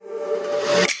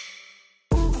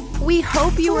We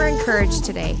hope you were encouraged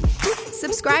today.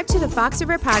 Subscribe to the Fox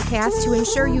River Podcast to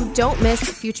ensure you don't miss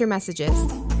future messages.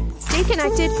 Stay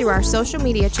connected through our social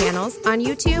media channels on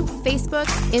YouTube, Facebook,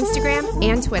 Instagram,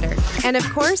 and Twitter. And of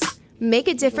course, make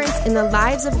a difference in the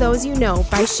lives of those you know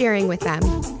by sharing with them.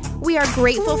 We are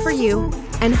grateful for you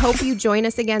and hope you join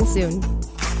us again soon.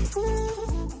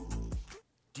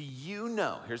 Do you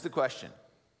know, here's the question,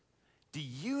 do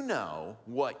you know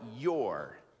what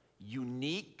your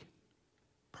unique,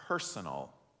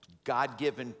 personal,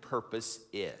 God-given purpose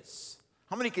is?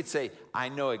 How many could say, I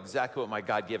know exactly what my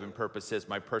God-given purpose is,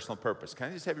 my personal purpose? Can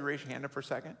I just have you raise your hand up for a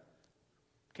second?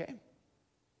 Okay.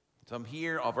 So I'm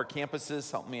here, all of our campuses,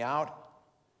 help me out.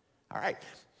 All right.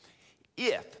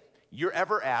 If you're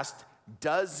ever asked,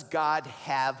 does God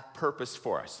have purpose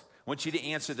for us? I want you to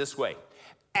answer this way.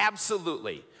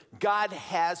 Absolutely. God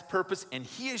has purpose, and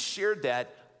he has shared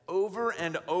that over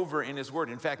and over in his word.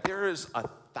 In fact, there is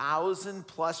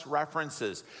 1,000+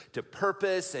 references to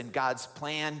purpose and God's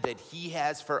plan that he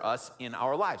has for us in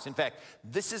our lives. In fact,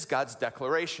 this is God's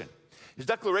declaration. His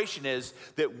declaration is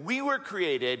that we were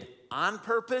created on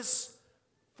purpose,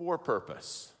 for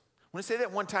purpose. Want to say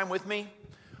that one time with me?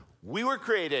 We were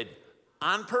created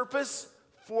on purpose,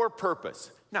 for purpose.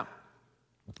 Now,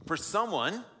 for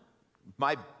someone,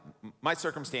 my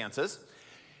circumstances,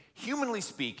 humanly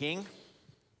speaking,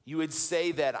 you would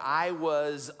say that I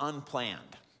was unplanned.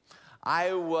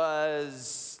 I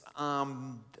was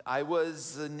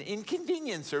an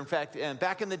inconvenience, or in fact, and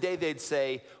back in the day, they'd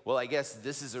say, well, I guess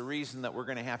this is a reason that we're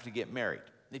going to have to get married,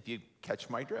 if you catch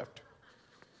my drift.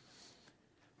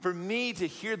 For me to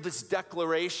hear this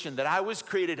declaration that I was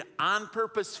created on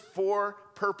purpose, for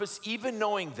purpose, even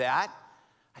knowing that,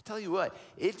 I tell you what,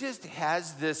 it just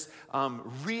has this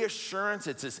reassurance.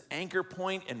 It's this anchor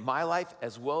point in my life,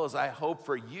 as well as I hope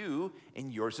for you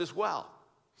and yours as well.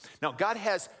 Now, God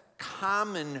has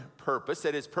common purpose,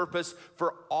 that is purpose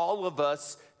for all of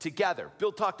us together.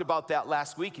 Bill talked about that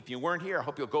last week. If you weren't here, I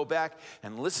hope you'll go back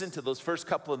and listen to those first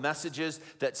couple of messages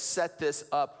that set this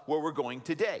up where we're going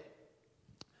today.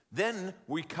 Then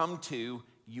we come to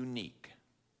unique.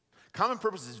 Common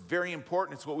purpose is very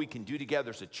important. It's what we can do together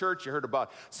as a church. You heard about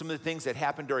some of the things that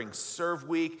happened during Serve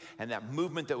Week and that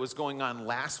movement that was going on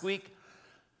last week.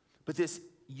 But this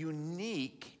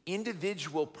unique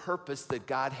individual purpose that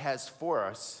God has for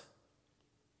us,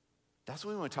 that's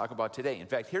what we want to talk about today. In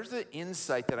fact, here's the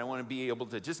insight that I want to be able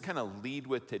to just kind of lead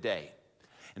with today.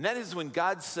 And that is when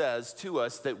God says to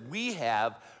us that we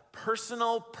have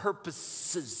personal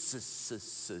purposes.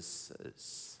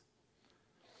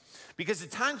 Because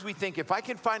at times we think, if I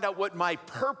can find out what my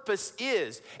purpose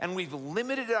is, and we've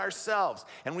limited ourselves,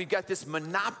 and we've got this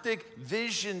monoptic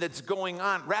vision that's going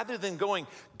on, rather than going,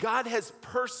 God has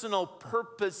personal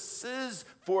purposes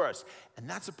for us. And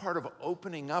that's a part of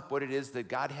opening up what it is that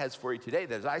God has for you today.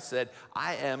 That, as I said,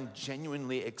 I am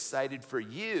genuinely excited for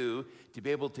you to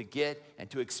be able to get and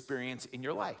to experience in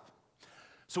your life.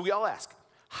 So we all ask,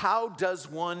 how does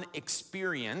one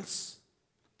experience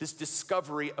this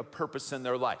discovery of purpose in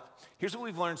their life? Here's what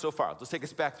we've learned so far. Let's take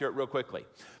us back through it real quickly.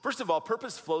 First of all,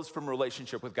 purpose flows from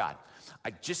relationship with God. I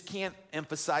just can't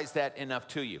emphasize that enough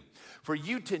to you. For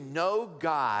you to know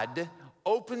God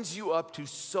opens you up to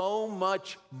so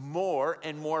much more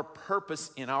and more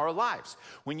purpose in our lives.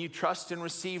 When you trust and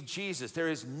receive Jesus, there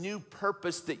is new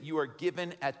purpose that you are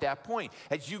given at that point.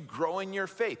 As you grow in your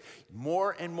faith,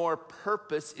 more and more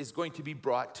purpose is going to be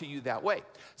brought to you that way.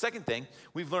 Second thing,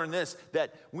 we've learned this,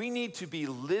 that we need to be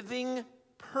living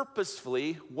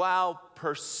purposefully while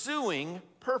pursuing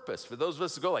purpose. For those of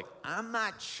us who go like, I'm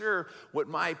not sure what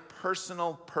my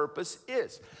personal purpose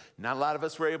is. Not a lot of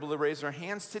us were able to raise our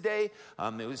hands today.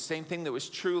 It was the same thing that was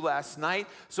true last night.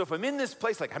 So if I'm in this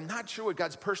place, like I'm not sure what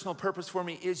God's personal purpose for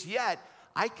me is yet,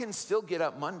 I can still get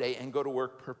up Monday and go to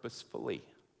work purposefully.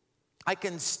 I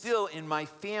can still, in my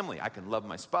family, I can love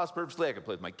my spouse purposefully, I can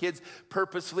play with my kids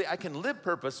purposefully, I can live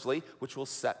purposefully, which will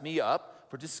set me up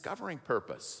for discovering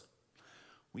purpose.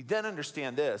 We then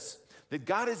understand this, that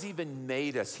God has even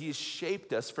made us. He has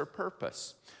shaped us for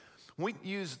purpose. When we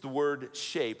use the word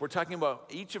shape, we're talking about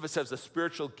each of us has a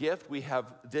spiritual gift. We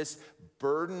have this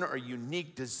burden or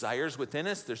unique desires within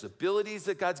us. There's abilities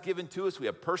that God's given to us. We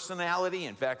have personality.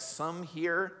 In fact, some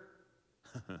here,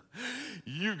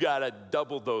 you got a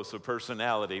double dose of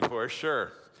personality for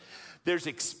sure. There's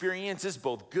experiences,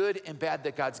 both good and bad,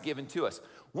 that God's given to us.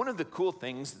 One of the cool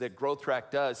things that Growth Track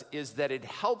does is that it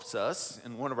helps us,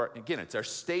 and it's our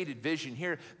stated vision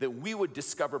here, that we would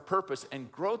discover purpose, and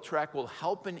Growth Track will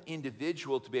help an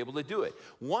individual to be able to do it.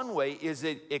 One way is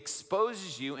it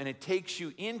exposes you and it takes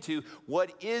you into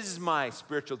what is my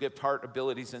spiritual gift, heart,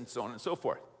 abilities, and so on and so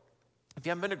forth. If you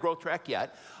haven't been to Growth Track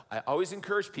yet, I always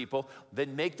encourage people,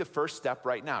 then make the first step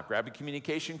right now. Grab a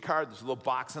communication card. There's a little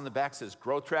box on the back that says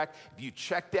Growth Track. If you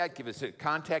check that, give us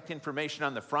contact information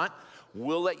on the front.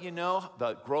 We'll let you know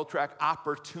the Growth Track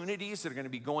opportunities that are going to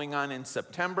be going on in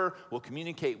September. We'll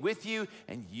communicate with you,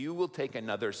 and you will take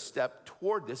another step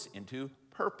toward this into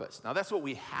purpose. Now, that's what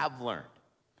we have learned.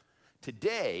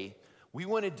 Today, we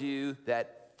want to do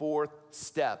that fourth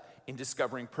step in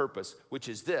discovering purpose, which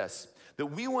is this, that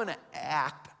we want to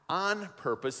act on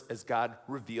purpose as God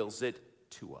reveals it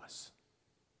to us.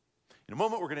 In a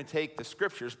moment, we're going to take the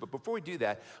scriptures, but before we do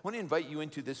that, I want to invite you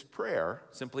into this prayer,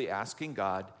 simply asking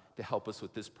God to help us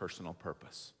with this personal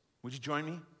purpose. Would you join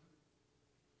me?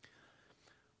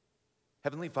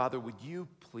 Heavenly Father, would you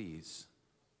please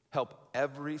help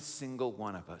every single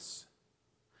one of us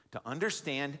to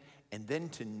understand and then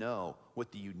to know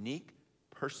what the unique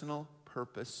personal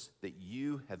purpose that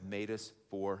you have made us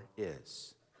for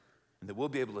is. And that we'll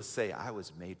be able to say, I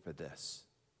was made for this.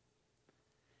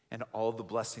 And all the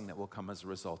blessing that will come as a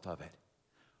result of it.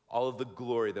 All of the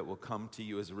glory that will come to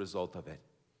you as a result of it.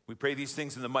 We pray these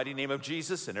things in the mighty name of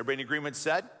Jesus, and everybody in agreement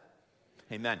said,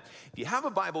 amen. If you have a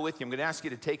Bible with you, I'm going to ask you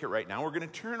to take it right now. We're going to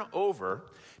turn over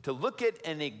to look at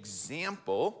an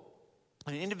example,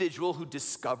 an individual who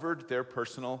discovered their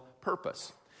personal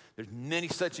purpose. There's many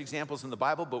such examples in the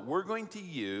Bible, but we're going to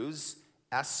use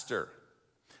Esther.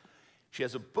 She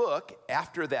has a book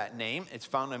after that name. It's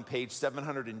found on page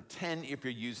 710 if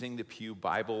you're using the Pew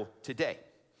Bible today.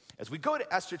 As we go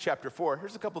to Esther chapter 4,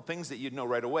 here's a couple things that you'd know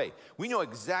right away. We know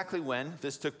exactly when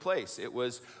this took place. It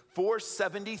was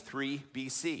 473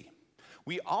 BC.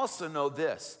 We also know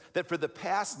this, that for the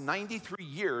past 93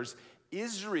 years,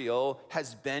 Israel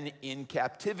has been in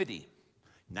captivity.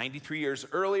 93 years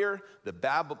earlier, the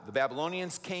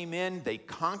Babylonians came in, they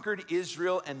conquered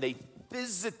Israel, and they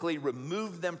physically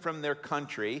removed them from their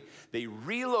country. They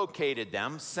relocated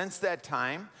them. Since that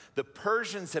time, the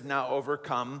Persians have now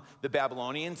overcome the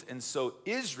Babylonians, and so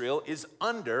Israel is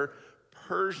under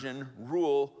Persian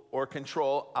rule or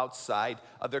control outside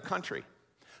of their country.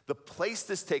 The place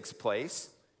this takes place,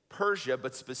 Persia,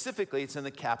 but specifically it's in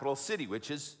the capital city, which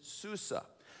is Susa.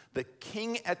 The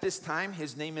king at this time,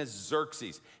 his name is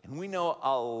Xerxes, and we know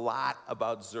a lot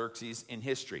about Xerxes in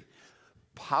history.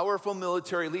 Powerful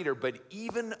military leader, but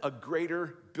even a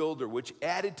greater builder, which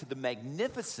added to the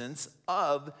magnificence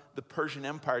of the Persian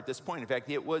Empire at this point. In fact,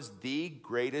 it was the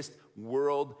greatest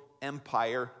world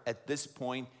empire at this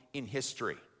point in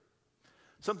history.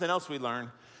 Something else we learned,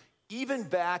 even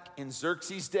back in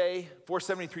Xerxes' day,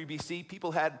 473 BC,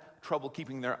 people had trouble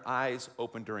keeping their eyes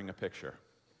open during a picture.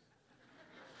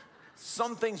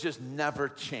 Some things just never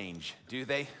change, do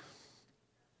they?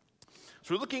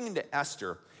 So we're looking into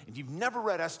Esther. If you've never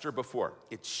read Esther before,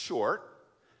 it's short.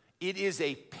 It is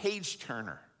a page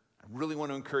turner. I really want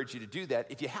to encourage you to do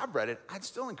that. If you have read it, I'd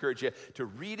still encourage you to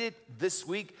read it this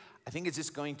week. I think it's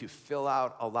just going to fill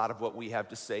out a lot of what we have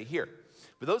to say here.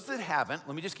 For those that haven't,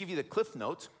 let me just give you the Cliff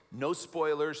Notes. No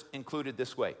spoilers included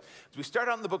this way. As we start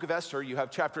out in the book of Esther, you have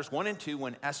chapters 1 and 2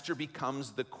 when Esther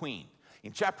becomes the queen.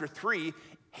 In chapter 3,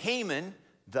 Haman,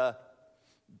 the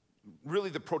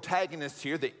protagonist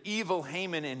here, the evil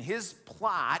Haman, and his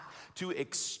plot to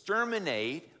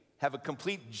exterminate, have a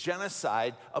complete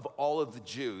genocide of all of the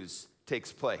Jews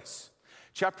takes place.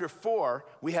 Chapter 4,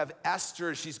 we have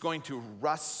Esther. She's going to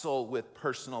wrestle with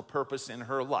personal purpose in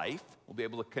her life. We'll be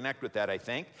able to connect with that, I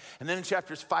think. And then in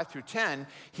chapters 5 through 10,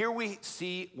 here we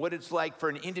see what it's like for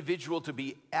an individual to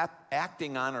be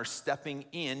acting on or stepping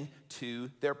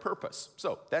into their purpose.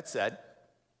 So, that said,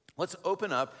 let's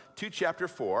open up to chapter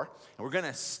 4, and we're going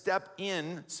to step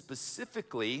in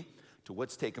specifically to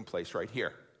what's taken place right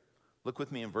here. Look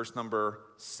with me in verse number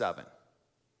 7.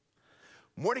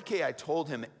 Mordecai told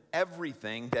him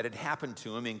everything that had happened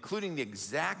to him, including the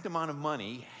exact amount of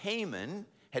money Haman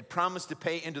had promised to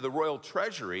pay into the royal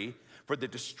treasury for the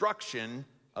destruction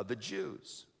of the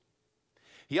Jews.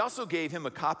 He also gave him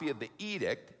a copy of the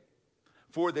edict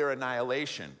for their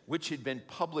annihilation, which had been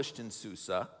published in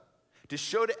Susa, to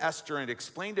show to Esther and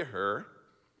explain to her,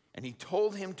 and he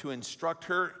told him to instruct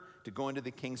her to go into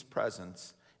the king's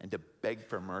presence and to beg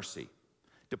for mercy,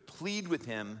 to plead with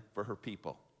him for her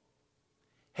people.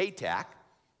 Hatak,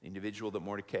 the individual that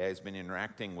Mordecai has been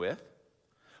interacting with,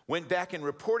 went back and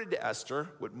reported to Esther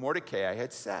what Mordecai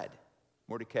had said.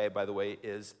 Mordecai, by the way,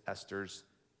 is Esther's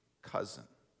cousin.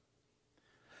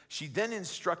 She then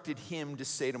instructed him to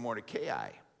say to Mordecai,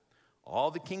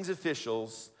 all the king's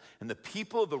officials and the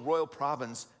people of the royal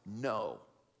province know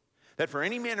that for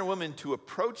any man or woman to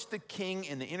approach the king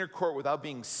in the inner court without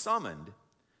being summoned,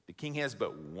 the king has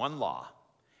but one law,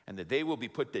 and that they will be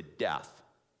put to death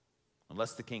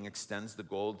unless the king extends the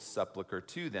gold sepulcher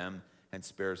to them and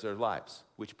spares their lives,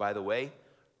 which, by the way,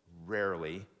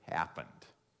 rarely happened.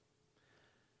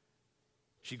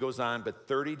 She goes on, but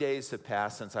 30 days have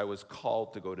passed since I was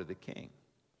called to go to the king.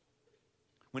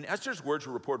 When Esther's words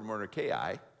were reported to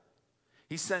Mordecai,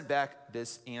 he sent back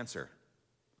this answer.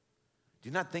 Do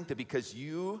not think that because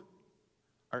you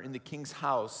are in the king's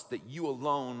house that you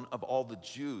alone of all the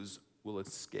Jews will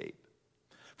escape.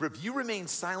 For if you remain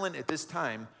silent at this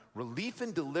time, relief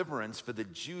and deliverance for the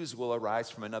Jews will arise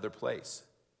from another place.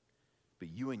 But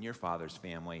you and your father's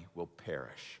family will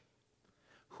perish.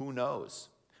 Who knows?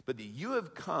 But that you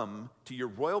have come to your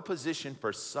royal position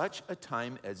for such a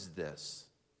time as this.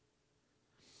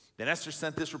 Then Esther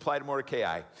sent this reply to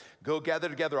Mordecai. Go gather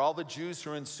together all the Jews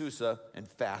who are in Susa and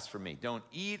fast for me. Don't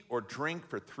eat or drink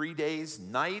for 3 days,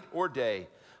 night or day.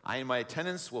 I and my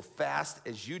attendants will fast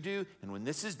as you do, and when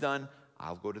this is done,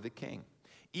 I'll go to the king.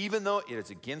 Even though it is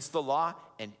against the law,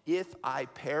 and if I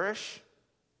perish,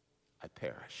 I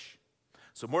perish.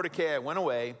 So Mordecai went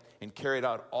away and carried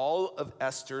out all of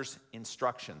Esther's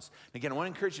instructions. And again, I want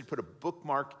to encourage you to put a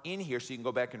bookmark in here so you can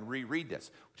go back and reread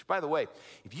this. Which, by the way,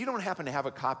 if you don't happen to have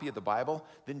a copy of the Bible,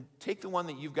 then take the one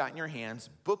that you've got in your hands,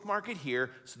 bookmark it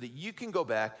here so that you can go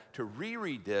back to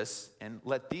reread this and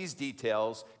let these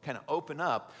details kind of open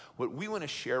up what we want to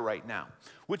share right now,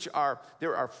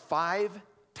 there are 5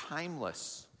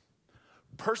 timeless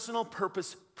personal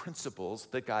purpose principles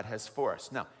that God has for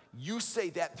us. Now, you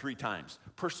say that 3 times,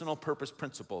 personal purpose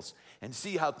principles, and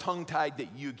see how tongue-tied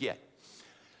that you get.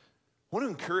 I want to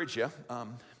encourage you,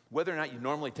 whether or not you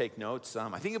normally take notes, I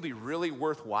think it'll be really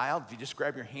worthwhile if you just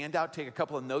grab your handout, take a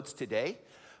couple of notes today.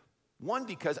 One,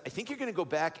 because I think you're going to go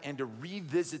back and to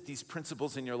revisit these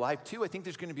principles in your life. 2, I think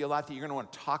there's going to be a lot that you're going to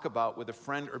want to talk about with a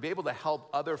friend or be able to help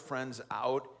other friends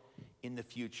out in the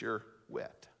future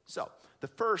with. So, the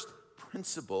first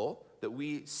principle that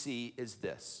we see is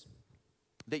this.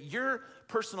 That your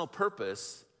personal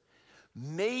purpose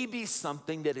may be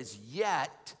something that is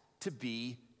yet to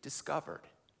be discovered.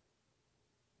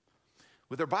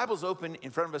 With our Bibles open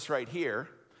in front of us right here,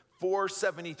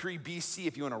 473 BC,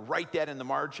 if you want to write that in the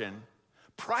margin,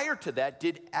 prior to that,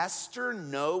 did Esther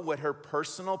know what her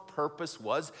personal purpose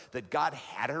was that God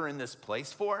had her in this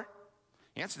place for?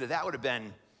 The answer to that would have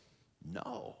been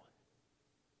no.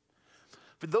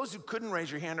 For those who couldn't raise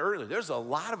your hand earlier, there's a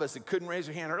lot of us that couldn't raise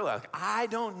your hand earlier. Like, I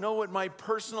don't know what my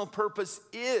personal purpose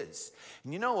is.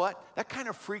 And you know what? That kind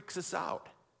of freaks us out.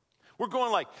 We're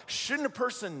going like, shouldn't a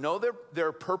person know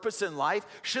their purpose in life?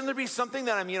 Shouldn't there be something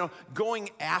that I'm, going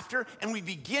after? And we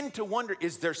begin to wonder,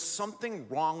 is there something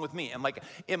wrong with me? Am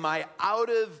I out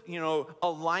of,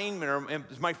 alignment? Or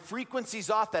is my frequencies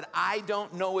off that I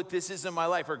don't know what this is in my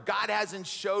life? Or God hasn't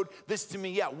showed this to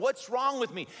me yet? What's wrong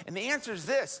with me? And the answer is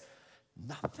this.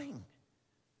 Nothing.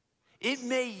 It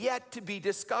may yet to be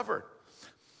discovered.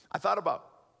 I thought about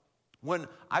when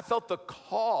I felt the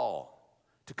call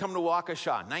to come to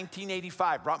Waukesha,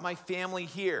 1985, brought my family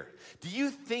here. Do you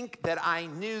think that I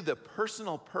knew the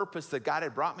personal purpose that God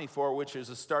had brought me for, which is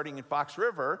starting in Fox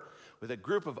River with a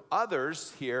group of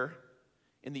others here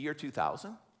in the year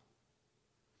 2000?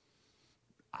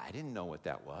 I didn't know what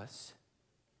that was.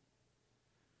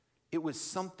 It was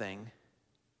something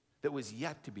that was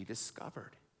yet to be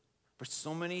discovered. For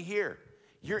so many here,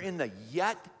 you're in the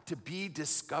yet to be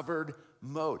discovered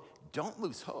mode. Don't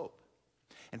lose hope.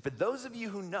 And for those of you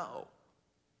who know,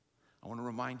 I want to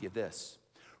remind you this.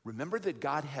 Remember that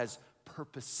God has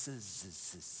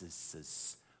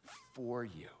purposes for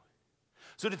you.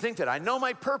 So to think that I know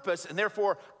my purpose and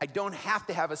therefore I don't have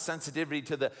to have a sensitivity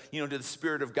to the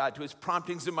Spirit of God, to His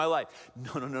promptings in my life.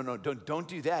 No. Don't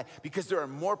do that, because there are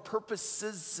more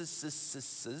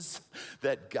purposes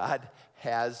that God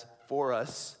has for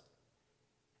us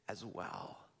as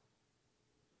well.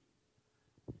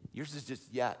 Yours is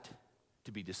just yet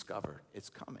to be discovered. It's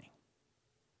coming.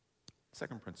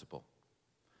 Second principle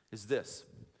is this.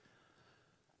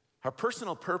 Our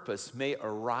personal purpose may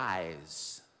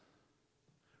arise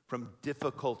from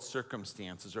difficult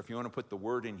circumstances, or if you want to put the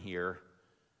word in here,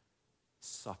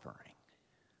 suffering.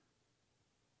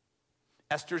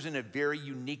 Esther's in a very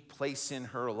unique place in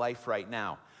her life right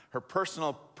now. Her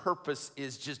personal purpose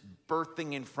is just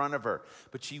birthing in front of her.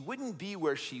 But she wouldn't be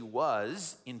where she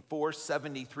was in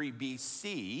 473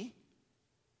 BC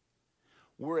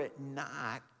were it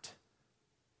not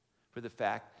for the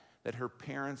fact that her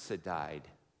parents had died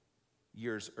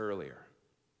years earlier,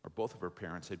 or both of her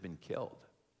parents had been killed.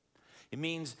 It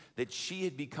means that she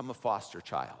had become a foster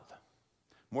child.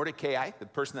 Mordecai, the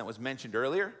person that was mentioned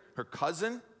earlier, her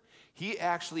cousin, he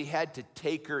actually had to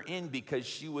take her in because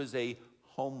she was a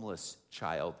homeless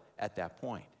child at that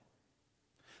point.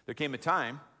 There came a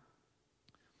time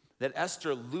that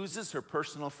Esther loses her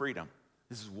personal freedom.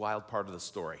 This is a wild part of the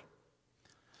story.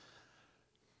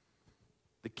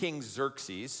 The king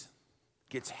Xerxes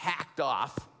gets hacked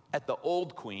off at the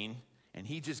old queen, and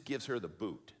he just gives her the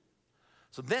boot.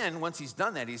 So then, once he's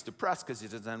done that, he's depressed because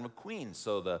he's done with queen.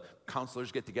 So the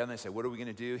counselors get together and they say, what are we going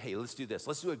to do? Hey, let's do this.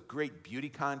 Let's do a great beauty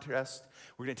contest.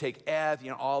 We're going to take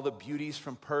all the beauties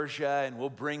from Persia, and we'll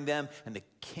bring them, and the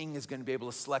king is going to be able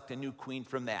to select a new queen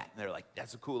from that. And they're like,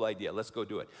 that's a cool idea. Let's go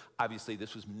do it. Obviously,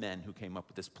 this was men who came up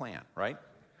with this plan, right?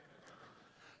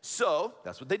 So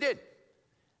that's what they did.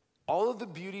 All of the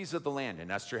beauties of the land,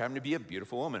 and Esther happened to be a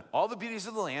beautiful woman, all the beauties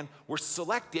of the land were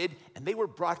selected, and they were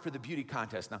brought for the beauty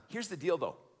contest. Now, here's the deal,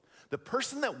 though. The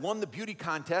person that won the beauty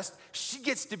contest, she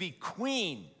gets to be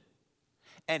queen.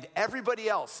 And everybody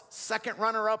else, second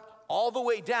runner-up all the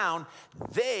way down,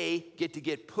 they get to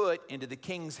get put into the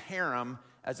king's harem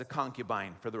as a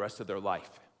concubine for the rest of their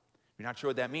life. If you're not sure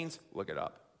what that means, look it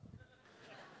up.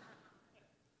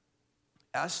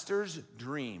 Esther's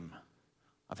dream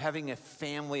of having a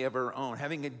family of her own,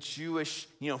 having a Jewish,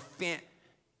 it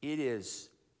is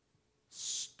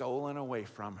stolen away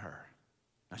from her.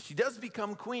 Now, she does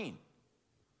become queen,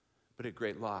 but at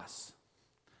great loss.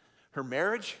 Her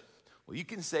marriage, well, you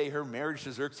can say her marriage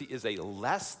to Xerxes is a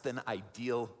less than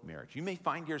ideal marriage. You may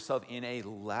find yourself in a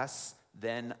less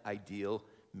than ideal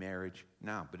marriage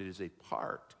now, but it is a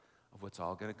part of what's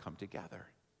all going to come together.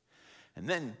 And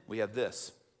then we have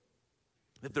this,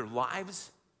 that their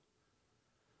lives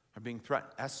are being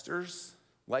threatened. Esther's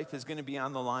life is going to be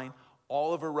on the line.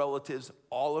 All of her relatives,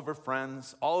 all of her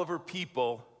friends, all of her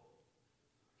people.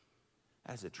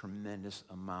 That is a tremendous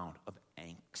amount of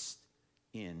angst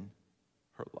in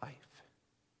her life.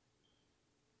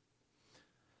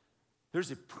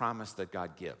 There's a promise that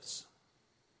God gives.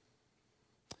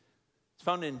 It's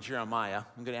found in Jeremiah.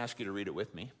 I'm going to ask you to read it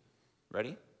with me.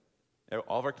 Ready?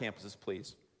 All of our campuses,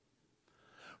 please.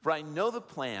 For I know the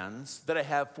plans that I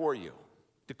have for you,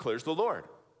 declares the Lord.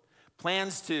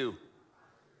 Plans to,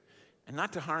 and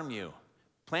not to harm you.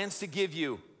 Plans to give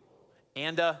you,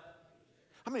 and how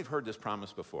many have heard this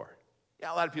promise before?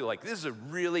 Yeah, a lot of people are like, this is a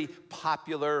really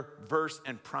popular verse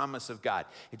and promise of God.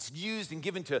 It's used and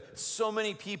given to so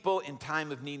many people in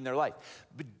time of need in their life.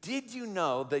 But did you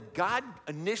know that God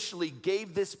initially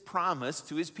gave this promise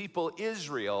to his people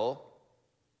Israel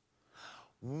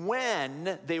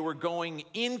when they were going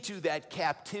into that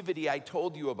captivity I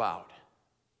told you about?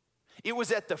 It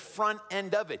was at the front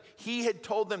end of it. He had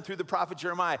told them through the prophet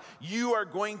Jeremiah, you are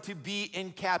going to be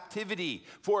in captivity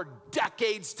for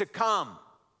decades to come.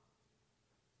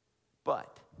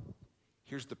 But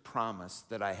here's the promise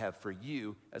that I have for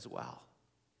you as well.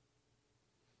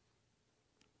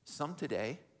 Some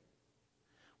today,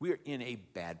 we are in a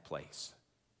bad place.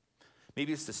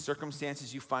 Maybe it's the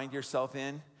circumstances you find yourself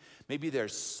in. Maybe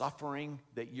there's suffering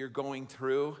that you're going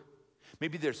through.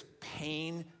 Maybe there's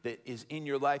pain that is in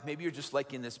your life. Maybe you're just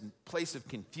like in this place of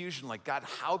confusion, like, God,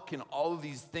 how can all of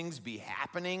these things be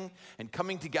happening and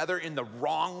coming together in the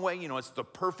wrong way? It's the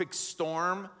perfect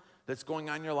storm that's going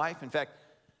on in your life. In fact,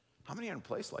 how many are in a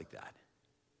place like that?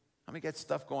 How many got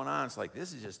stuff going on? It's like,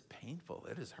 this is just painful.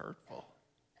 It is hurtful.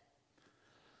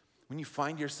 When you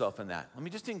find yourself in that, let me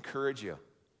just encourage you,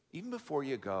 even before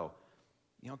you go,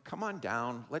 come on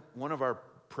down. Let one of our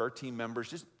prayer team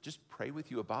members just pray with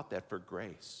you about that for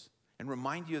grace and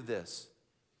remind you of this,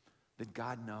 that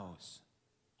God knows.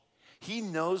 He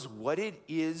knows what it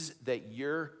is that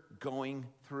you're going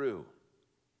through.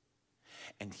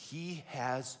 And he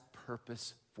has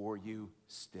purpose for you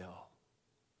still.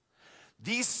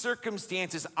 These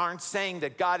circumstances aren't saying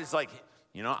that God is like,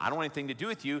 I don't want anything to do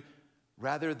with you.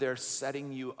 Rather, they're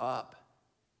setting you up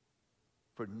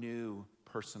for new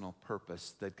personal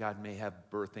purpose that God may have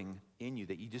birthing in you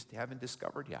that you just haven't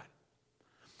discovered yet.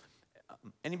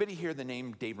 Anybody hear the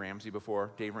name Dave Ramsey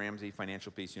before? Dave Ramsey,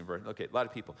 Financial Peace University. Okay, a lot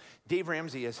of people. Dave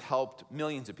Ramsey has helped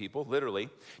millions of people, literally,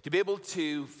 to be able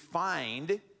to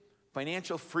find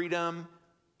financial freedom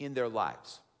in their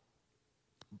lives.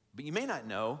 But you may not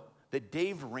know that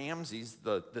Dave Ramsey's,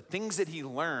 the things that he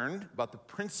learned about the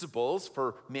principles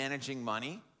for managing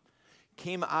money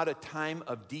came out of time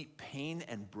of deep pain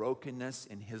and brokenness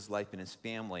in his life and his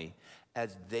family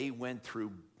as they went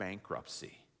through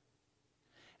bankruptcy.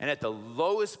 And at the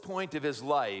lowest point of his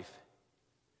life,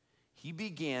 he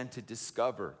began to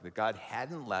discover that God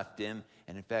hadn't left him,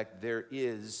 and in fact, there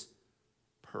is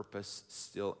purpose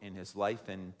still in his life.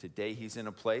 And today he's in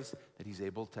a place that he's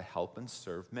able to help and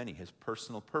serve many. His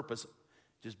personal purpose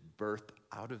just birthed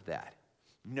out of that.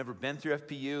 You've never been through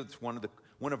FPU. It's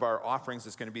one of our offerings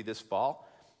that's going to be this fall.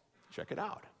 Check it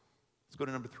out. Let's go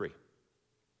to number 3.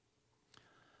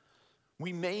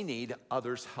 We may need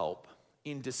others' help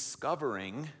in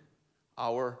discovering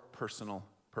our personal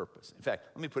purpose. In fact,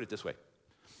 let me put it this way.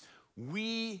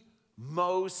 We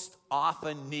most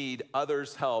often need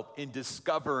others' help in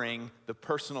discovering the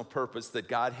personal purpose that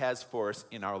God has for us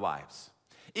in our lives.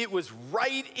 It was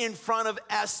right in front of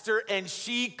Esther, and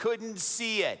she couldn't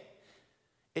see it.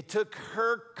 It took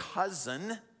her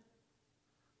cousin,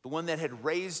 the one that had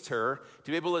raised her,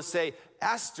 to be able to say,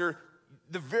 Esther,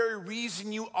 the very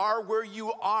reason you are where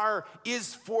you are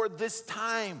is for this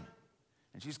time.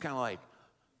 And she's kind of like,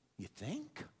 you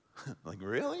think? Like,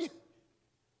 really?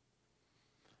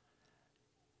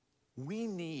 We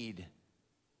need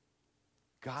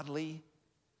godly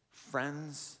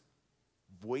friends,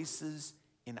 voices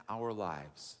in our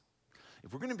lives,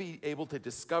 if we're going to be able to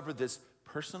discover this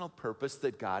personal purpose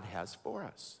that God has for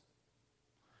us.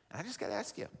 And I just got to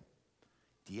ask you,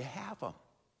 do you have them?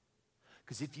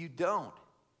 Because if you don't,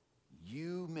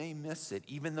 you may miss it,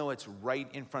 even though it's right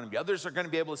in front of you. Others are going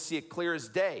to be able to see it clear as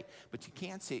day, but you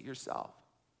can't see it yourself.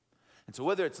 And so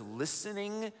whether it's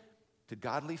listening to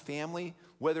godly family,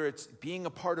 whether it's being a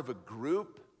part of a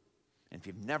group, and if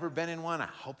you've never been in one, I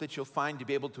hope that you'll find to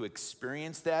be able to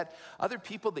experience that. Other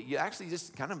people that you actually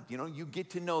just kind of, you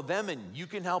get to know them and you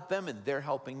can help them and they're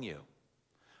helping you.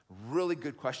 Really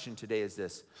good question today is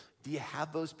this. Do you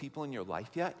have those people in your life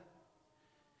yet?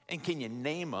 And can you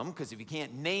name them? Because if you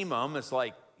can't name them, it's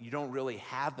like you don't really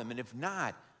have them. And if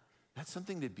not, that's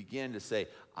something to begin to say,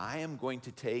 I am going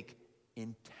to take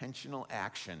intentional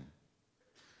action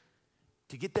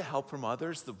to get the help from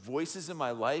others, the voices in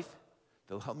my life,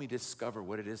 they'll help me discover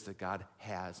what it is that God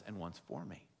has and wants for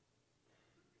me.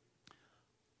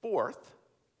 Fourth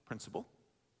principle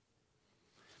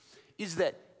is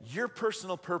that your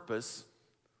personal purpose,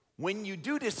 when you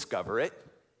do discover it,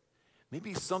 may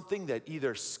be something that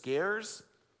either scares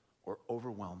or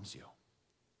overwhelms you.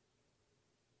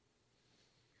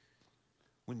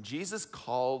 When Jesus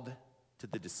called to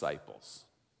the disciples,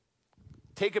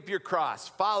 take up your cross,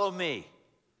 follow me,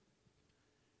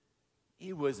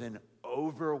 it was an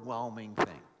overwhelming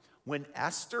thing. When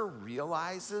Esther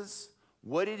realizes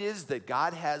what it is that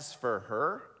God has for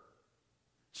her,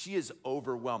 she is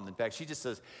overwhelmed. In fact, she just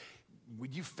says,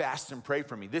 would you fast and pray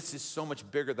for me? This is so much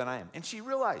bigger than I am. And she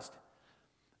realized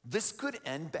this could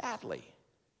end badly.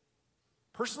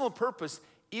 Personal purpose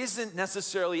isn't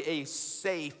necessarily a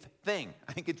safe thing.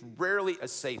 I think it's rarely a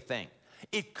safe thing.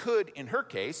 It could, in her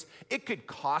case, it could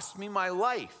cost me my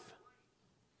life.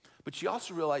 But she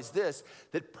also realized this,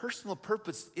 that personal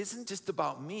purpose isn't just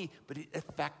about me, but it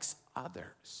affects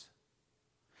others.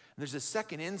 And there's a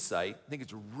second insight, I think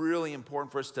it's really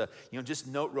important for us to just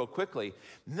note real quickly,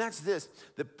 and that's this,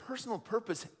 that personal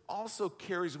purpose also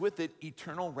carries with it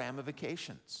eternal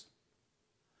ramifications.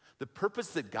 The purpose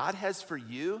that God has for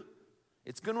you,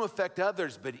 it's going to affect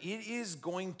others, but it is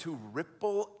going to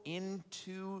ripple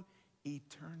into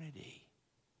eternity.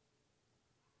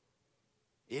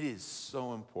 It is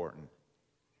so important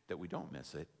that we don't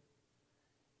miss it.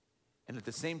 And at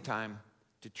the same time,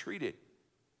 to treat it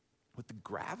with the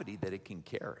gravity that it can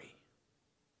carry.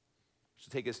 Which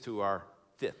will take us to our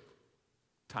fifth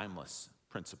timeless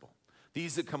principle.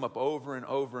 These that come up over and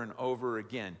over and over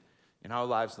again in our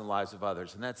lives and the lives of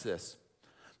others. And that's this,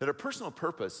 that our personal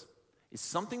purpose is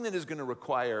something that is going to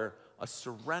require a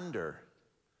surrender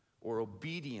or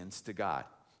obedience to God.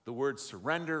 The words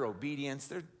surrender, obedience,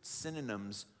 they're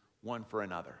synonyms one for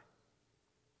another.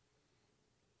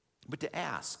 But to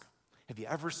ask, have you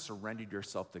ever surrendered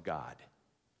yourself to God?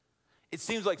 It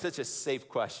seems like such a safe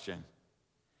question.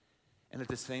 And at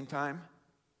the same time,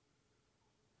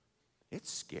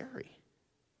 it's scary.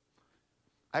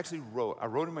 I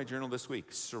wrote in my journal this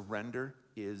week, surrender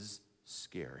is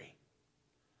scary.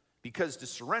 Because to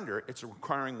surrender, it's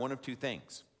requiring one of two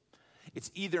things. It's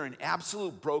either an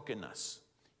absolute brokenness.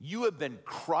 You have been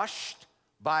crushed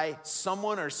by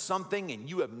someone or something and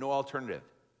you have no alternative.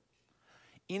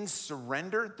 In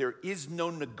surrender, there is no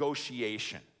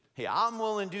negotiation. Hey, I'm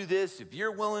willing to do this. If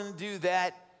you're willing to do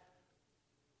that,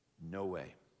 no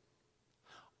way.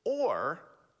 Or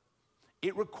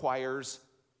it requires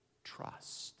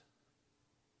trust.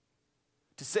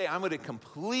 To say, I'm going to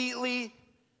completely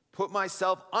put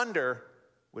myself under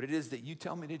what it is that you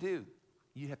tell me to do.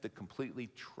 You have to completely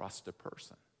trust a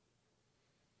person.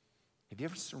 Have you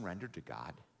ever surrendered to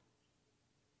God?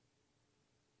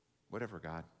 Whatever,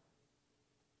 God.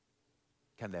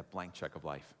 Kind of that blank check of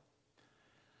life.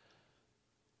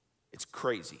 It's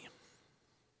crazy,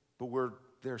 but we're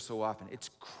there so often. It's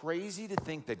crazy to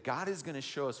think that God is going to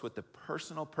show us what the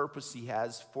personal purpose He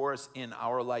has for us in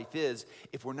our life is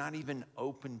if we're not even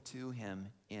open to Him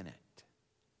in it.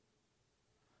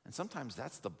 And sometimes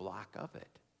that's the block of it.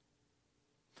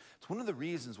 It's one of the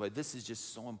reasons why this is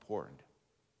just so important.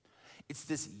 It's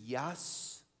this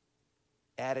yes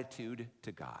attitude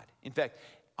to God. In fact,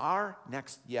 our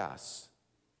next yes,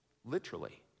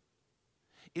 literally,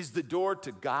 is the door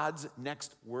to God's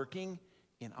next working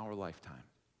in our lifetime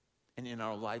and in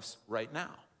our lives right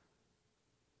now.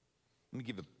 Let me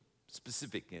give a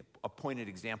specific, a pointed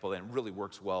example that really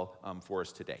works well for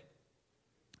us today.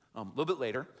 A little bit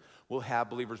later, we'll have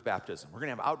believers' baptism. We're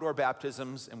going to have outdoor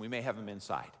baptisms, and we may have them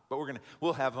inside, but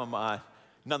we'll have them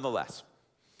nonetheless.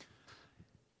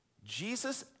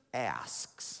 Jesus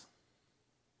asks,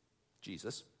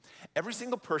 every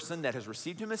single person that has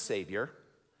received him as Savior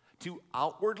to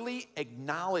outwardly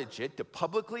acknowledge it, to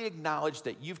publicly acknowledge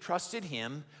that you've trusted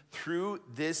him through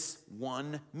this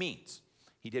one means.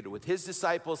 He did it with his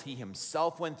disciples. He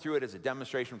himself went through it as a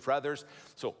demonstration for others.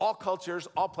 So all cultures,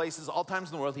 all places, all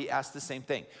times in the world, he asked the same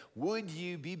thing. Would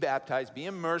you be baptized, be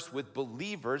immersed with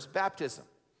believers' baptism?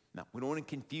 Now, we don't want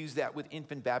to confuse that with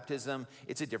infant baptism.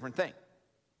 It's a different thing.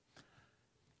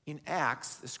 In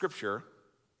Acts, the scripture,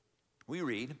 we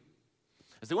read,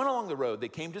 as they went along the road, they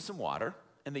came to some water,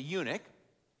 and the eunuch,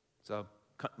 so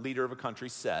leader of a country,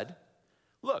 said,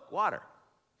 look, water.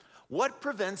 What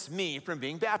prevents me from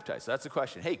being baptized? So that's the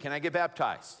question. Hey, can I get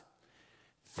baptized?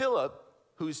 Philip,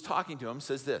 who's talking to him,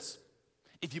 says this,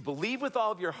 if you believe with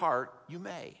all of your heart, you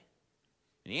may.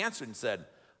 And he answered and said,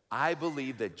 I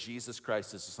believe that Jesus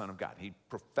Christ is the Son of God. He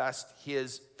professed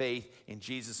his faith in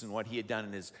Jesus and what he had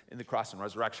done in the cross and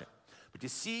resurrection. But you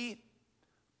see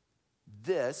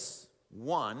this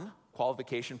one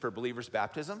qualification for believers'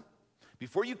 baptism?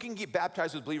 Before you can get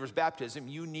baptized with believers' baptism,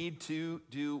 you need to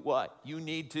do what? You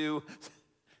need to,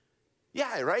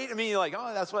 yeah, right? I mean, you're like,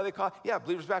 oh, that's why they call it, yeah,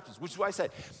 believers' baptism, which is why I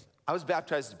said, I was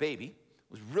baptized as a baby.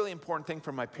 It was a really important thing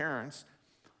for my parents.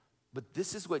 But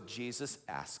this is what Jesus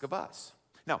asks of us.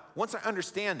 Now, once I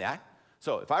understand that,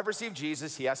 so if I've received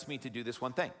Jesus, he asks me to do this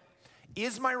one thing.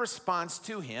 Is my response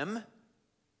to him,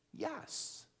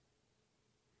 yes?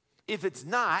 If it's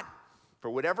not, for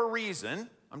whatever reason,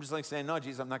 I'm just like saying, no,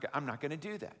 Jesus, I'm not going to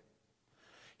do that.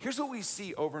 Here's what we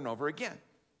see over and over again.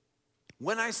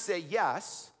 When I say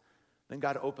yes, then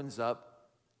God opens up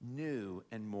new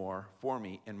and more for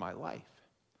me in my life.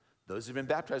 Those who have been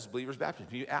baptized, believers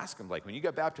baptized, you ask them, like when you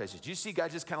got baptized, did you see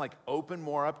God just kind of like open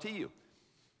more up to you?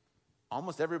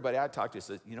 Almost everybody I talk to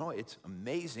says, you know, it's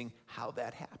amazing how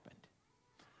that happened.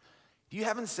 If you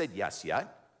haven't said yes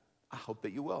yet, I hope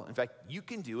that you will. In fact, you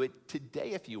can do it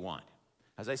today if you want.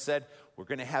 As I said, we're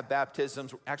going to have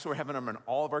baptisms. Actually, we're having them on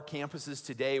all of our campuses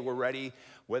today. We're ready,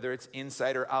 whether it's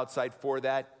inside or outside for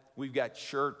that. We've got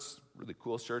shirts, really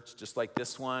cool shirts, just like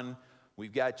this one.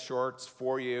 We've got shorts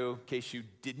for you in case you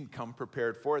didn't come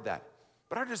prepared for that.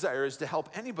 But our desire is to help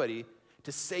anybody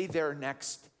to say their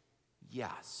next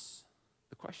yes.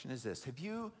 The question is this: have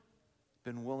you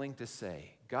been willing to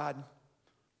say, God,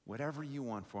 whatever you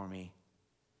want for me,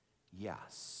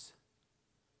 yes?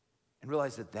 And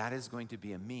realize that that is going to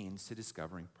be a means to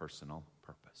discovering personal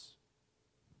purpose.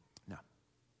 Now,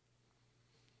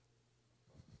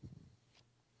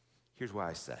 here's why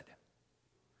I said,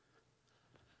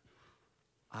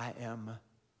 I am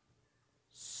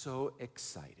so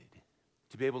excited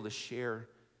to be able to share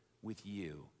with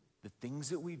you the things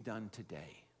that we've done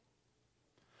today.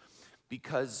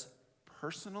 Because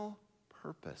personal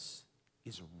purpose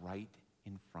is right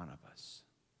in front of us.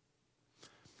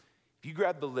 If you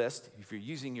grab the list, if you're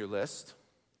using your list,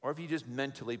 or if you just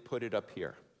mentally put it up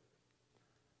here,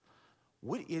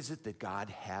 what is it that God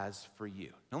has for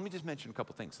you? Now, let me just mention a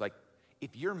couple things. Like,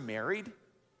 if you're married,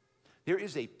 there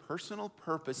is a personal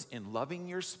purpose in loving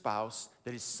your spouse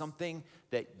that is something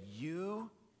that you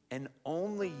and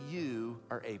only you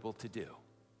are able to do.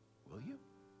 Will you?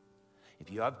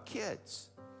 If you have kids,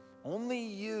 only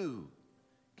you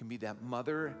can be that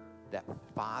mother, that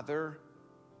father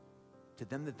to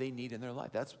them that they need in their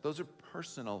life. Those are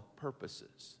personal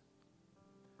purposes.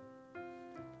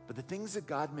 But the things that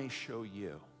God may show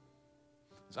you,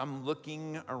 as I'm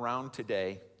looking around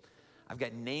today, I've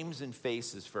got names and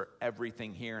faces for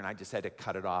everything here, and I just had to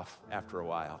cut it off after a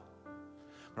while.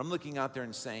 But I'm looking out there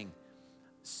and saying,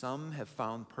 some have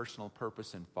found personal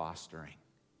purpose in fostering.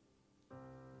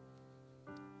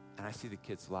 And I see the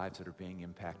kids' lives that are being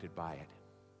impacted by it.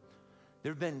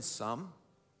 There have been some,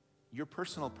 your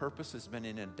personal purpose has been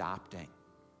in adopting.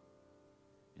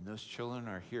 And those children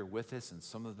are here with us, and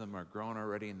some of them are grown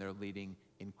already, and they're leading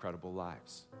incredible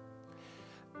lives.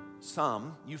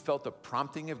 Some, you felt the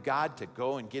prompting of God to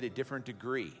go and get a different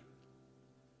degree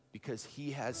because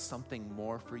he has something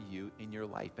more for you in your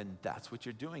life, and that's what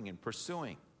you're doing and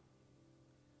pursuing.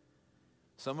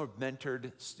 Some have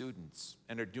mentored students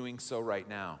and are doing so right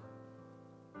now.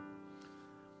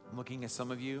 I'm looking at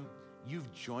some of you.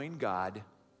 You've joined God,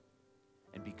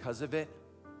 and because of it,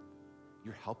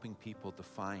 you're helping people to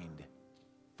find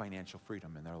financial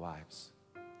freedom in their lives.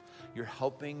 You're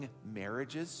helping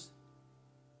marriages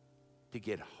to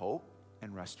get hope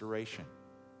and restoration.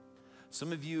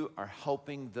 Some of you are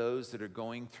helping those that are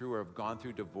going through or have gone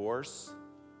through divorce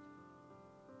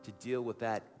to deal with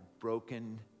that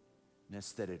brokenness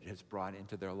that it has brought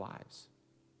into their lives.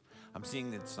 I'm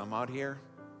seeing that some out here,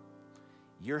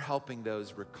 you're helping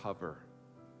those recover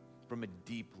from a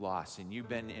deep loss, and you've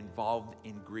been involved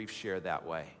in grief share that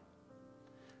way.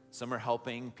 Some are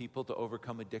helping people to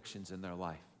overcome addictions in their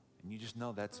life, and you just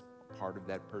know that's part of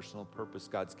that personal purpose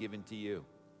God's given to you.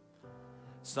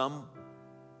 Some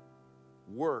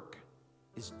work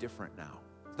is different now.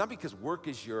 It's not because work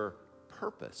is your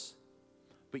purpose,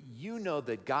 but you know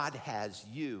that God has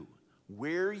you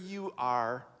where you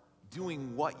are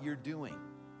doing what you're doing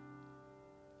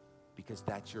because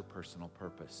that's your personal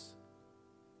purpose.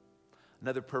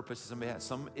 Another purpose somebody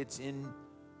has, it's in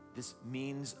this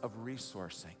means of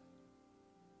resourcing.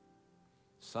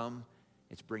 Some,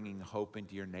 it's bringing hope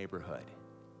into your neighborhood.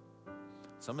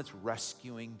 Some, it's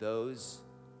rescuing those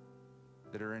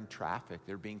that are in traffic.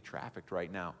 They're being trafficked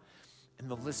right now. And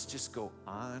the lists just go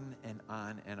on and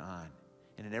on and on.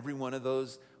 And in every one of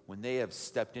those, when they have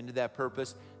stepped into that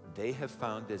purpose, they have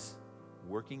found this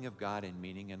working of God and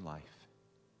meaning in life.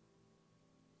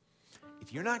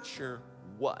 If you're not sure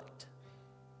what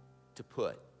to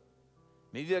put,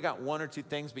 maybe I got one or two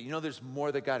things, but you know there's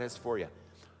more that God has for you.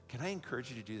 Can I encourage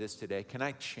you to do this today? Can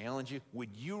I challenge you? Would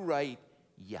you write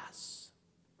yes?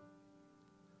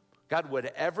 God,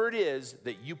 whatever it is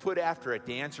that you put after it,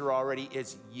 the answer already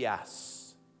is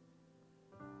yes.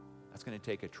 That's going to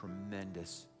take a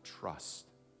tremendous trust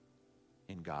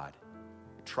in God.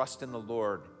 Trust in the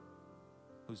Lord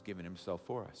who's given himself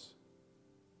for us.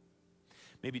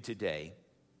 Maybe today,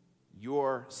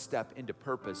 your step into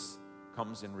purpose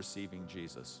comes in receiving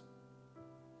Jesus.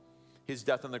 His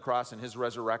death on the cross and his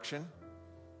resurrection,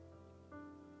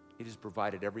 it has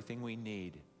provided everything we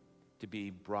need to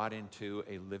be brought into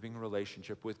a living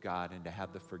relationship with God and to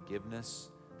have the forgiveness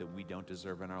that we don't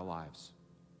deserve in our lives.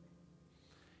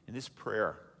 In this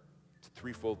prayer, it's a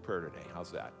threefold prayer today.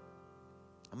 How's that?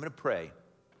 I'm going to pray,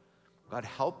 God,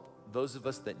 help those of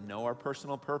us that know our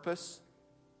personal purpose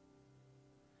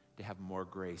to have more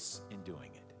grace in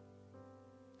doing it.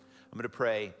 I'm going to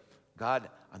pray, God,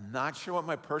 I'm not sure what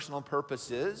my personal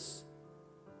purpose is.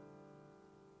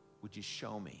 Would you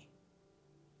show me?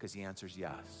 Because the answer is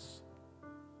yes.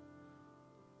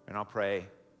 And I'll pray,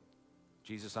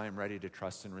 Jesus, I am ready to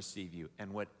trust and receive you.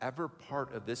 And whatever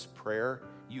part of this prayer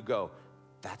you go,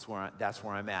 that's where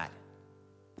I'm at,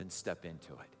 then step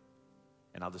into it.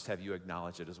 And I'll just have you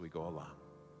acknowledge it as we go along.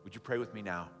 Would you pray with me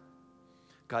now?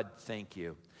 God, thank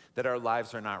you that our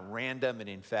lives are not random, and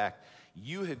in fact,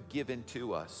 you have given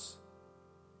to us,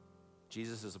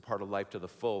 Jesus is a part of life to the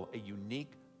full, a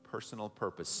unique personal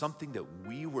purpose, something that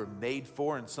we were made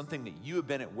for and something that you have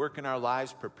been at work in our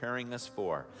lives preparing us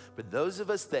for. For those of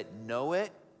us that know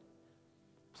it,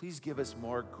 please give us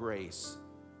more grace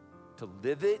to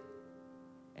live it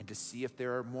and to see if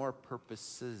there are more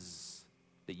purposes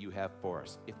that you have for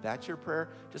us. If that's your prayer,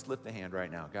 just lift the hand right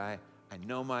now. Guy, I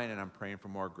know mine and I'm praying for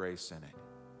more grace in it.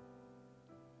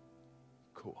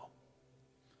 Cool.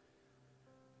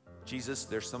 Jesus,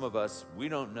 there's some of us, we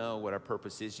don't know what our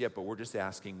purpose is yet, but we're just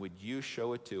asking, would you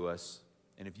show it to us?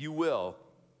 And if you will,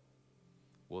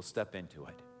 we'll step into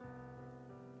it.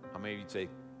 How many of you say,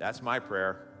 that's my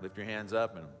prayer? Lift your hands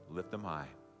up and lift them high.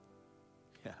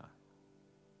 Yeah,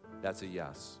 that's a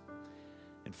yes.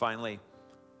 And finally,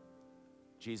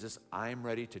 Jesus, I'm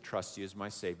ready to trust you as my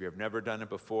Savior. I've never done it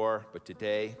before, but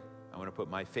today I want to put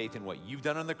my faith in what you've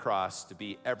done on the cross to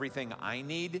be everything I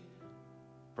need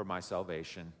for my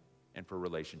salvation and for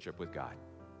relationship with God.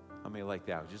 How many like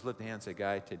that? Just lift the hand and say,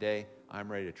 guy, today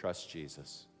I'm ready to trust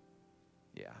Jesus.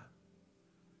 Yeah.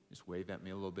 Just wave at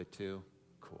me a little bit too.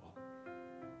 Cool.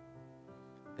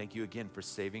 Thank you again for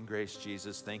saving grace,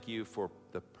 Jesus. Thank you for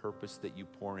the purpose that you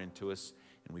pour into us.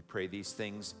 And we pray these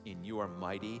things in your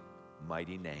mighty,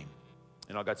 mighty name.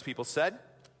 And all God's people said,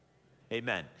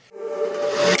 amen.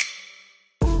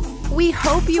 We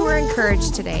hope you were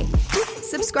encouraged today.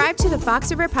 Subscribe to the Fox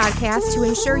River Podcast to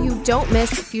ensure you don't miss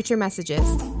future messages.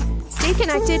 Stay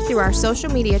connected through our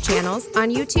social media channels on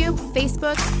YouTube,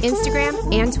 Facebook,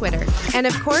 Instagram, and Twitter. And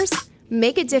of course,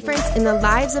 make a difference in the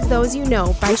lives of those you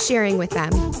know by sharing with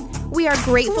them. We are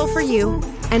grateful for you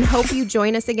and hope you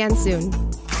join us again soon.